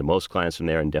 I've had the most clients from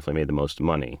there and definitely made the most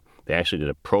money. They actually did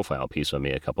a profile piece on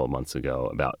me a couple of months ago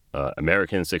about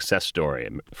American success story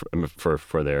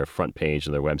for their front page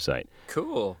of their website.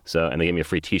 Cool. So, and they gave me a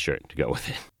free T-shirt to go with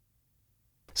it.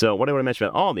 So what I want to mention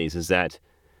about all of these is that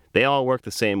they all work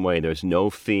the same way. There's no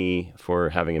fee for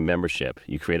having a membership.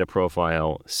 You create a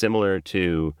profile similar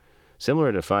to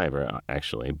Fiverr,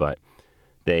 actually, but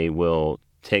they will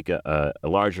take a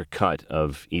larger cut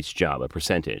of each job, a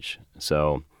percentage.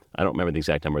 So I don't remember the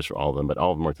exact numbers for all of them, but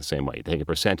all of them work the same way. You take a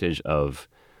percentage of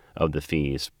the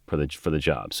fees for the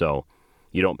job. So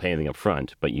you don't pay anything up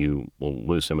front, but you will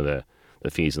lose some of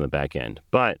the fees in the back end.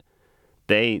 But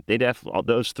they definitely,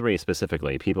 those 3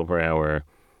 specifically, people per hour,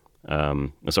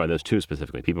 those 2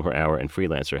 specifically, people per hour and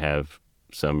freelancer, have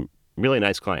some really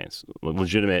nice clients,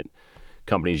 legitimate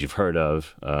companies you've heard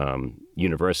of,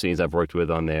 universities I've worked with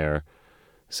on there.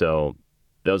 So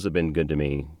those have been good to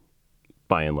me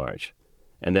by and large.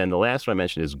 And then the last one I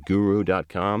mentioned is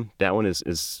Guru.com. That one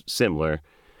is similar.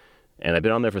 And I've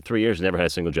been on there for 3 years and never had a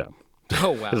single job.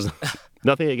 Oh, wow.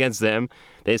 Nothing against them.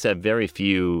 They just have very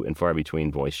few and far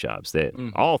between voice jobs.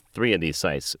 All 3 of these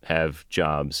sites have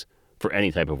jobs for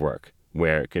any type of work,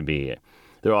 where it could be,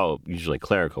 they're all usually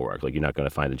clerical work. Like, you're not going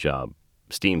to find a job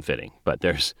steam fitting, but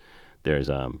there's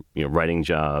writing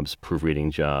jobs,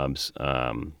 proofreading jobs,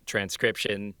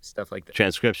 transcription, stuff like that.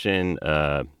 Transcription.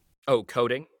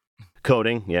 Coding.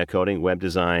 Coding, web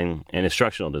design, and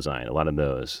instructional design, a lot of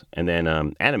those. And then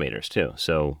animators, too.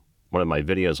 So one of my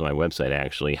videos on my website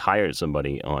actually hired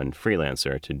somebody on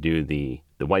Freelancer to do the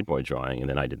whiteboard drawing, and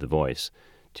then I did the voice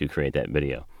to create that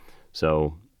video.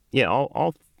 So, yeah,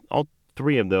 all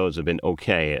 3 of those have been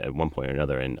okay at one point or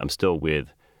another, and I'm still with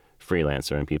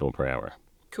Freelancer and people per hour.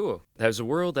 Cool. That was a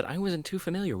world that I wasn't too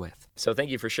familiar with. So thank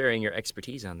you for sharing your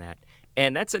expertise on that.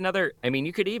 And that's another,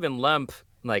 you could even lump,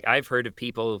 like, I've heard of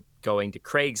people going to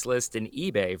Craigslist and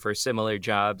eBay for similar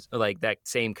jobs, like that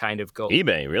same kind of goal.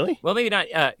 eBay, really? Well, maybe not.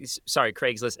 Sorry,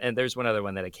 Craigslist. And there's one other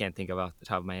one that I can't think of off the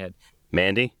top of my head.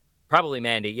 Mandy? Probably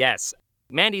Mandy, yes.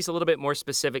 Mandy's a little bit more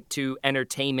specific to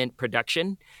entertainment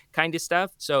production kind of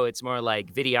stuff. So it's more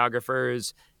like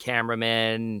videographers,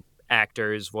 cameramen,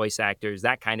 actors, voice actors,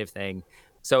 that kind of thing.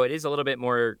 So it is a little bit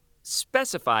more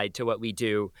specified to what we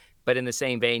do, but in the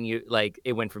same vein,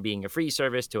 it went from being a free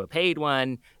service to a paid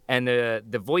one, and the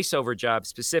voiceover jobs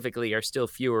specifically are still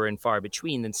fewer and far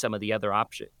between than some of the other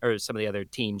some of the other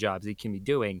team jobs you can be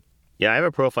doing. Yeah, I have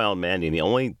a profile on Mandy, and the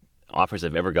only offers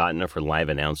I've ever gotten are for live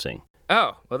announcing.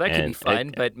 Oh, well, that could be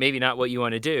fun, but maybe not what you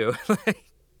want to do.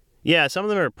 Yeah, some of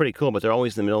them are pretty cool, but they're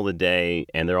always in the middle of the day,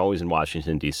 and they're always in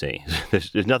Washington, D.C.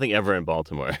 There's nothing ever in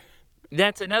Baltimore.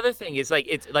 That's another thing. It's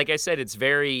like I said, it's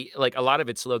very like a lot of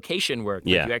it's location work.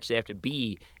 Like Yeah. you actually have to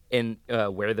be in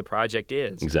where the project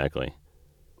is. Exactly.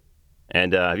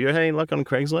 And have you had any luck on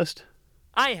Craigslist?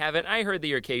 I haven't. I heard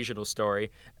the occasional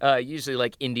story. Usually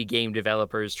like indie game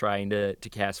developers trying to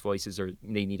cast voices or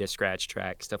they need a scratch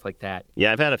track, stuff like that.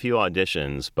 Yeah, I've had a few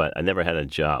auditions, but I never had a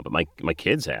job. But my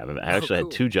kids have. I actually cool.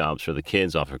 had 2 jobs for the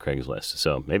kids off of Craigslist.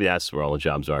 So maybe that's where all the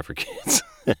jobs are for kids.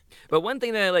 But one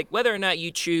thing that I like, whether or not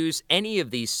you choose any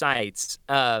of these sites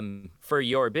for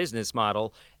your business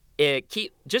model,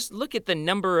 just look at the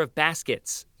number of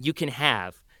baskets you can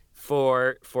have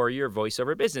for your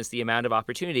voiceover business, the amount of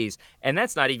opportunities. And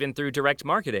that's not even through direct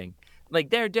marketing.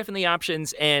 Like there are definitely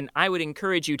options, and I would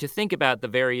encourage you to think about the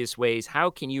various ways. How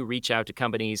can you reach out to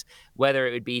companies, whether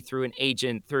it would be through an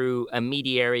agent, through a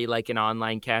mediary like an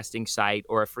online casting site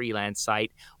or a freelance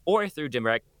site, or through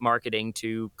direct marketing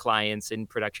to clients and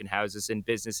production houses and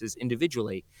businesses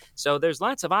individually. So there's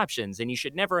lots of options, and you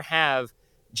should never have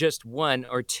just 1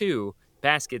 or 2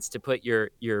 baskets to put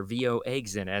your VO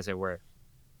eggs in, as it were.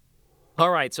 All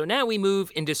right, so now we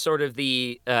move into sort of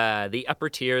the upper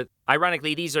tier.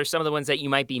 Ironically, these are some of the ones that you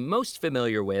might be most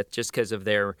familiar with just because of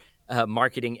their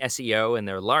marketing SEO and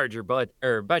their larger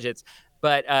budgets.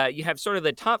 But you have sort of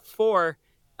the top 4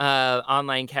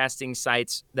 online casting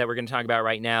sites that we're going to talk about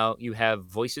right now. You have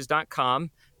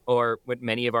voices.com, or what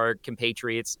many of our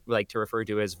compatriots like to refer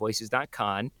to as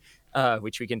voices.con,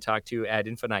 which we can talk to ad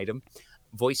infinitum.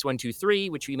 Voice123,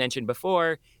 which we mentioned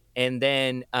before. And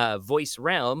then Voice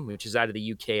Realm, which is out of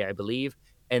the UK, I believe,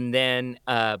 and then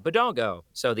Bodalgo,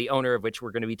 so the owner of which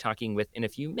we're going to be talking with in a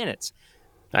few minutes.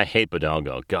 I hate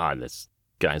Bodalgo. God, this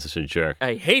guy's such a jerk.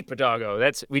 I hate Bodalgo.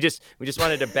 We just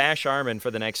wanted to bash Armin for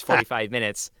the next 45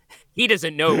 minutes. He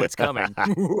doesn't know what's coming.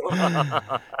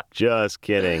 Just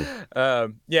kidding.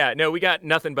 We got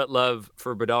nothing but love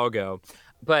for Bodalgo.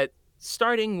 But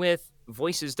starting with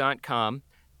Voices.com,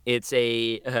 it's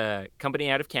a company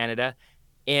out of Canada.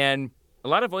 And a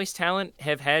lot of voice talent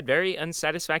have had very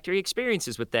unsatisfactory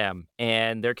experiences with them,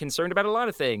 and they're concerned about a lot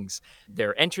of things.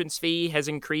 Their entrance fee has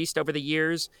increased over the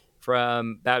years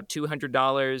from about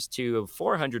 $200 to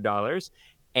 $400,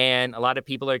 and a lot of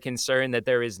people are concerned that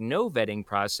there is no vetting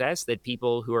process, that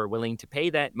people who are willing to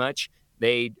pay that much,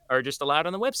 they are just allowed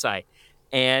on the website.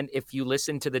 And if you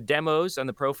listen to the demos on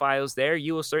the profiles there,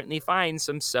 you will certainly find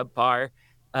some subpar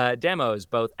demos,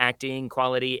 both acting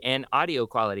quality and audio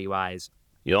quality-wise.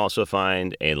 You'll also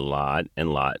find a lot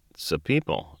and lots of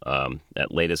people.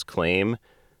 At latest claim,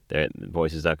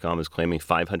 Voices.com is claiming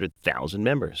 500,000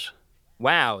 members.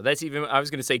 Wow, that's even, I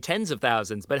was going to say tens of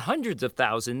thousands, but hundreds of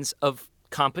thousands of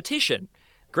competition.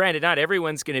 Granted, not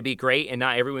everyone's going to be great, and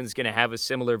not everyone's going to have a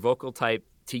similar vocal type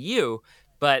to you,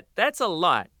 but that's a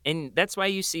lot. And that's why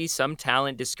you see some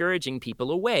talent discouraging people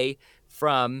away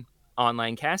from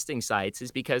online casting sites,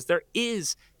 is because there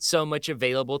is so much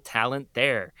available talent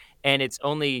there. And it's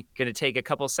only going to take a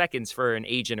couple seconds for an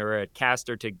agent or a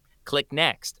caster to click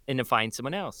next and to find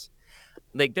someone else.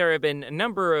 Like there have been a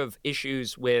number of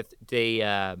issues with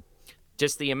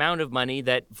just the amount of money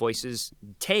that Voices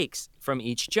takes from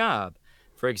each job.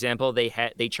 For example,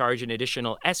 they charge an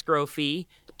additional escrow fee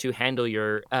to handle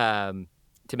your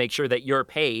to make sure that you're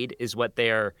paid is what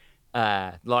their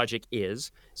logic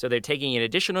is. So they're taking an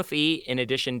additional fee in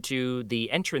addition to the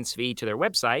entrance fee to their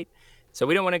website. So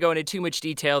we don't want to go into too much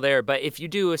detail there, but if you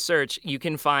do a search, you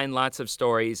can find lots of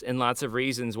stories and lots of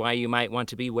reasons why you might want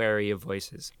to be wary of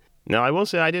Voices. Now, I will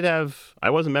say I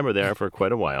was a member there for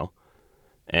quite a while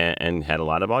and had a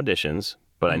lot of auditions,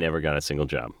 but I never got a single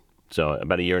job. So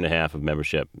about a year and a half of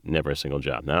membership, never a single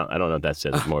job. Now, I don't know if that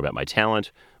says more about my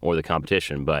talent or the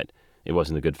competition, but it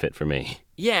wasn't a good fit for me.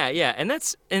 Yeah.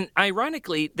 And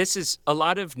ironically, this is a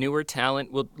lot of newer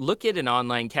talent will look at an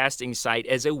online casting site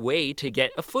as a way to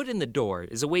get a foot in the door,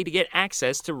 as a way to get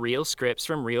access to real scripts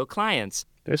from real clients.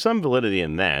 There's some validity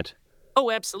in that.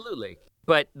 Oh, absolutely.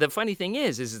 But the funny thing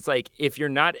is it's like if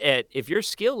your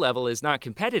skill level is not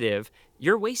competitive,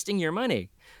 you're wasting your money.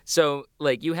 So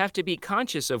like you have to be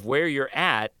conscious of where you're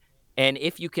at and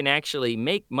if you can actually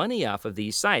make money off of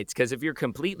these sites. Because if you're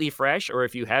completely fresh or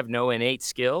if you have no innate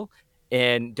skill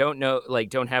and don't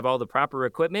have all the proper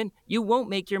equipment, you won't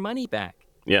make your money back.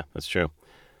 Yeah, that's true.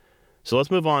 So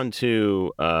let's move on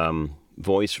to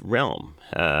Voice Realm.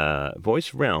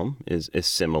 Voice Realm is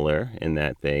similar in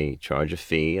that they charge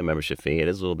a membership fee. It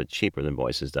is a little bit cheaper than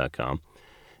Voices.com.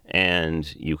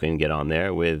 And you can get on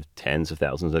there with tens of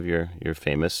thousands of your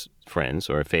famous friends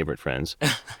or favorite friends.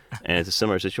 And it's a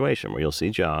similar situation where you'll see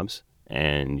jobs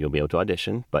and you'll be able to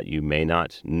audition, but you may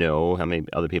not know how many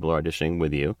other people are auditioning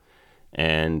with you.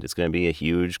 And it's going to be a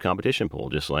huge competition pool,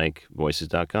 just like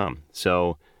Voices.com.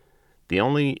 So The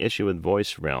only issue with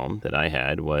Voice Realm that I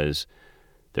had was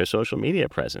their social media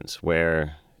presence,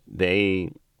 where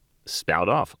they spout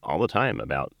off all the time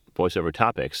about voiceover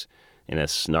topics in a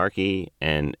snarky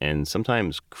and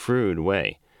sometimes crude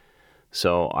way.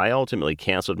 So I ultimately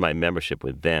canceled my membership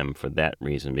with them for that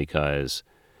reason, because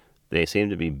they seem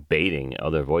to be baiting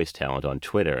other voice talent on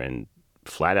Twitter and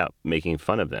flat out making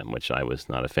fun of them, which I was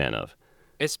not a fan of.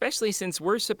 Especially since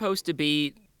we're supposed to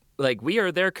be, like, we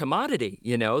are their commodity,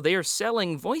 you know? They are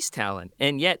selling voice talent,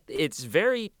 and yet it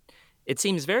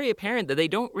seems very apparent that they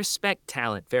don't respect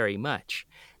talent very much.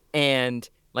 And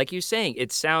like you're saying,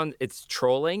 it's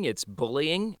trolling, it's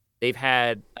bullying. They've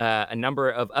had a number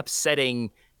of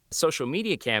upsetting social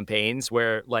media campaigns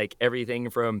where, like, everything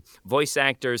from voice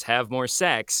actors have more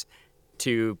sex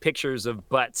to pictures of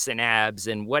butts and abs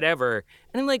and whatever.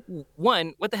 And I'm like,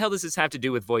 one, what the hell does this have to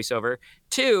do with voiceover?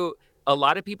 Two, a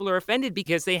lot of people are offended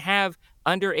because they have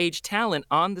underage talent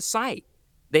on the site.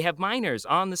 They have minors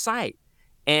on the site.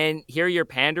 And here you're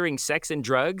pandering sex and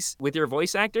drugs with your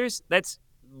voice actors? That's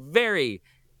very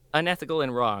unethical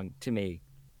and wrong to me.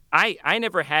 I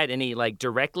never had any, like,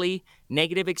 directly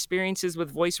negative experiences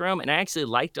with Voice Realm, and I actually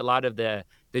liked a lot of the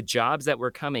jobs that were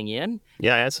coming in.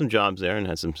 Yeah, I had some jobs there and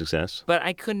had some success. But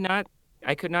I could not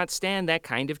stand that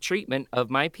kind of treatment of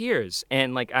my peers.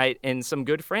 And and some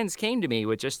good friends came to me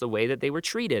with just the way that they were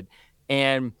treated.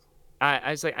 And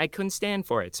I was like, I couldn't stand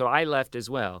for it. So I left as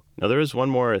well. Now, there is one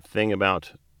more thing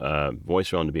about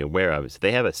Voice Realm to be aware of. Is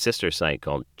they have a sister site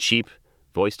called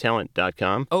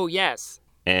cheapvoicetalent.com. Oh, yes.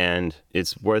 And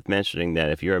it's worth mentioning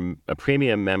that if you're a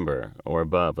premium member or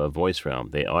above of Voice Realm,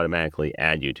 they automatically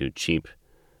add you to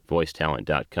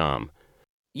cheapvoicetalent.com.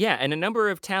 Yeah, and a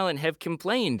number of talent have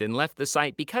complained and left the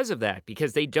site because of that,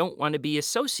 because they don't want to be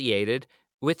associated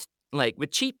with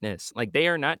cheapness. Like, they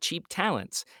are not cheap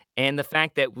talents. And the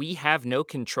fact that we have no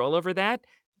control over that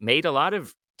made a lot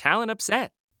of talent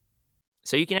upset.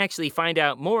 So you can actually find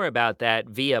out more about that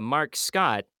via Mark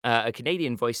Scott, a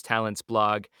Canadian voice talents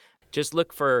blog. Just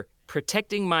look for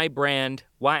Protecting My Brand,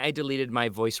 Why I Deleted My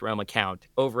Voice Realm Account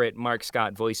over at Mark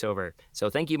Scott Voiceover. So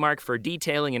thank you, Mark, for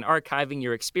detailing and archiving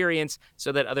your experience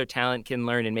so that other talent can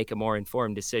learn and make a more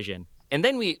informed decision. And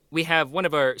then we have one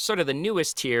of our sort of the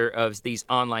newest tier of these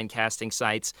online casting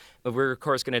sites. But we're, of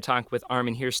course, going to talk with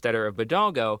Armin Hirstetter of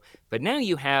Bodalgo. But now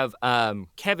you have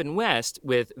Kevin West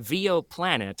with VO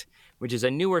Planet, which is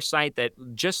a newer site that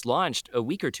just launched a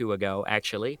week or two ago,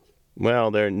 actually.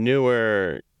 Well, they're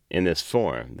newer in this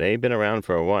form. They've been around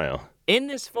for a while. In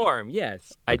this form,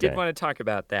 yes. I did want to talk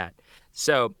about that.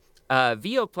 So,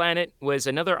 VO Planet was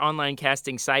another online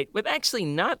casting site with actually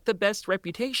not the best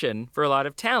reputation for a lot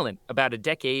of talent about a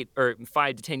decade or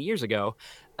 5 to 10 years ago.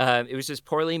 It was just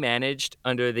poorly managed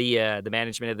under the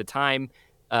management at the time.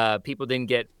 People didn't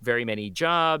get very many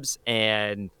jobs,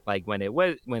 and like when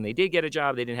they did get a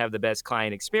job, they didn't have the best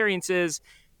client experiences,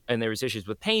 and there was issues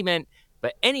with payment.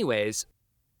 But anyways,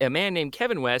 a man named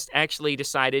Kevin West actually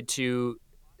decided to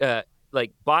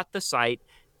bought the site,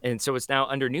 and so it's now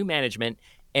under new management.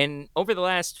 And over the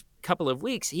last couple of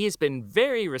weeks, he has been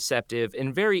very receptive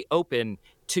and very open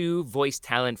to voice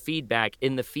talent feedback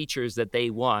in the features that they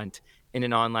want in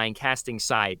an online casting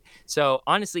site. So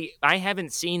honestly, I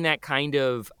haven't seen that kind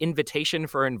of invitation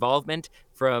for involvement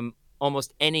from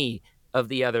almost any of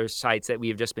the other sites that we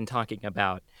have just been talking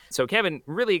about. So Kevin,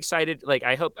 really excited.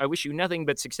 I wish you nothing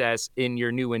but success in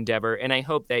your new endeavor. And I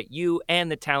hope that you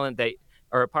and the talent that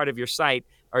are a part of your site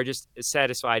are just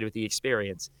satisfied with the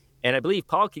experience. And I believe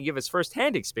Paul can give us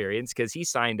firsthand experience because he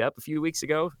signed up a few weeks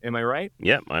ago. Am I right?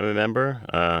 Yep, I'm a member.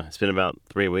 It's been about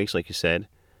 3 weeks, like you said.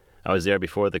 I was there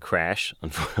before the crash,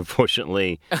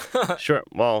 unfortunately. Sure.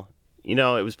 Well, it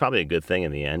was probably a good thing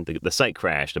in the end. The site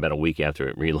crashed about a week after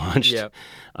it relaunched. Yep.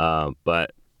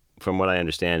 But from what I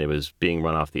understand, it was being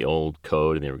run off the old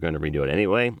code, and they were going to redo it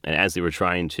anyway. And as they were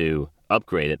trying to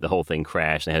upgrade it, the whole thing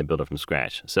crashed, and they had to build it from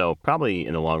scratch. So probably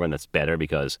in the long run, that's better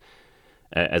because,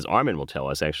 as Armin will tell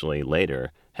us actually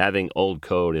later, having old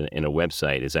code in a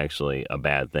website is actually a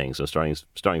bad thing. So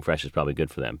starting fresh is probably good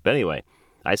for them. But anyway,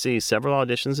 I see several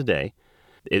auditions a day.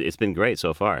 It's been great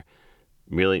so far.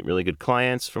 Really, really good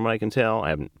clients from what I can tell. I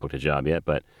haven't booked a job yet,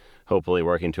 but hopefully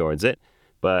working towards it.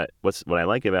 But what I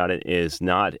like about it is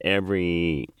similar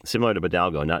to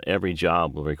Bodalgo, not every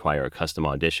job will require a custom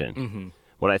audition. Mm-hmm.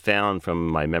 What I found from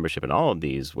my membership in all of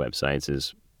these websites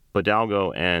is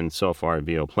Bodalgo and so far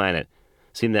VO Planet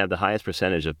seem to have the highest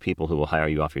percentage of people who will hire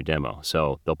you off your demo.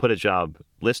 So they'll put a job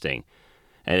listing,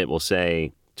 and it will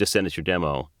say, just send us your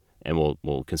demo, and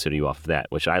we'll consider you off of that,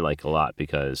 which I like a lot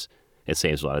because it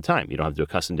saves a lot of time. You don't have to do a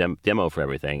custom demo for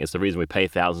everything. It's the reason we pay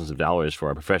thousands of dollars for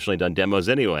our professionally done demos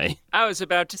anyway. I was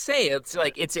about to say, it's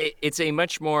like it's a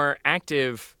much more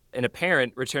active and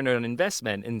apparent return on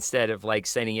investment instead of like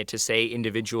sending it to, say,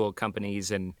 individual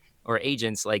companies or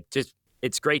agents. Like, just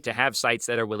it's great to have sites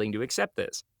that are willing to accept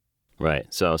this. Right.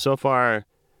 So far,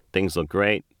 things look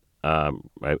great.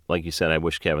 Like you said, I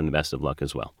wish Kevin the best of luck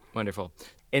as well. Wonderful.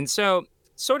 And so,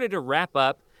 sort of to wrap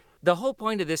up, the whole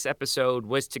point of this episode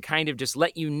was to kind of just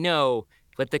let you know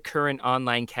what the current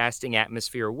online casting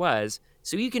atmosphere was,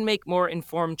 so you can make more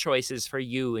informed choices for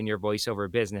you and your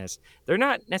voiceover business. They're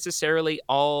not necessarily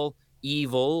all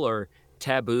evil or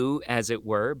taboo, as it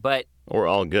were, but... Or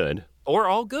all good. Or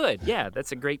all good. Yeah,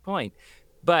 that's a great point.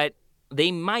 But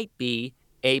they might be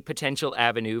a potential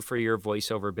avenue for your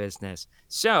voiceover business.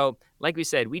 So, like we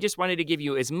said, we just wanted to give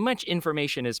you as much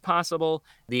information as possible,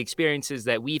 the experiences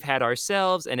that we've had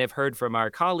ourselves and have heard from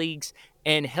our colleagues,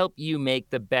 and help you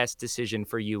make the best decision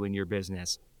for you and your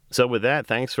business. So with that,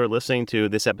 thanks for listening to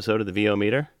this episode of the VO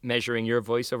Meter. Measuring your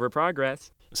voiceover progress.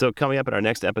 So coming up in our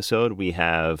next episode, we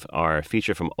have our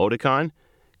feature from Otakon.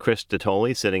 Chris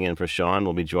Datoli, sitting in for Sean,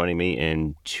 will be joining me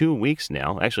in 2 weeks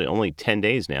now, actually only 10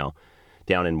 days now,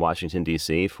 down in Washington,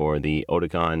 D.C. for the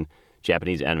Otakon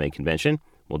Japanese Anime Convention.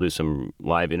 We'll do some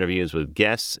live interviews with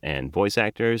guests and voice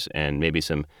actors and maybe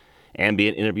some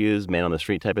ambient interviews, man on the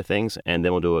street type of things. And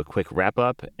then we'll do a quick wrap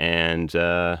up and,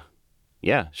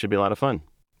 should be a lot of fun.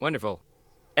 Wonderful.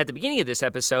 At the beginning of this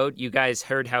episode, you guys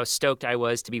heard how stoked I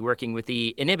was to be working with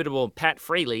the inimitable Pat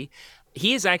Fraley.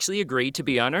 He has actually agreed to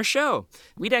be on our show.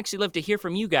 We'd actually love to hear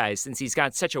from you guys since he's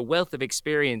got such a wealth of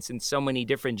experience in so many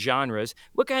different genres.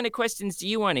 What kind of questions do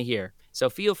you want to hear? So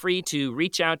feel free to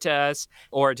reach out to us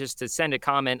or just to send a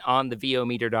comment on the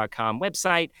vometer.com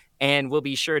website, and we'll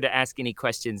be sure to ask any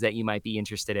questions that you might be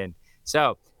interested in.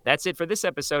 So that's it for this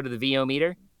episode of the VO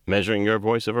Meter. Measuring your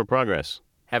voiceover progress.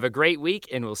 Have a great week,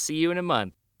 and we'll see you in a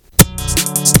month.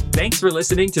 Thanks for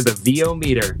listening to the VO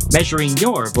Meter, measuring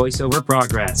your voiceover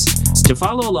progress. To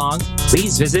follow along,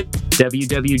 please visit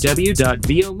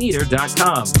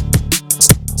www.vometer.com.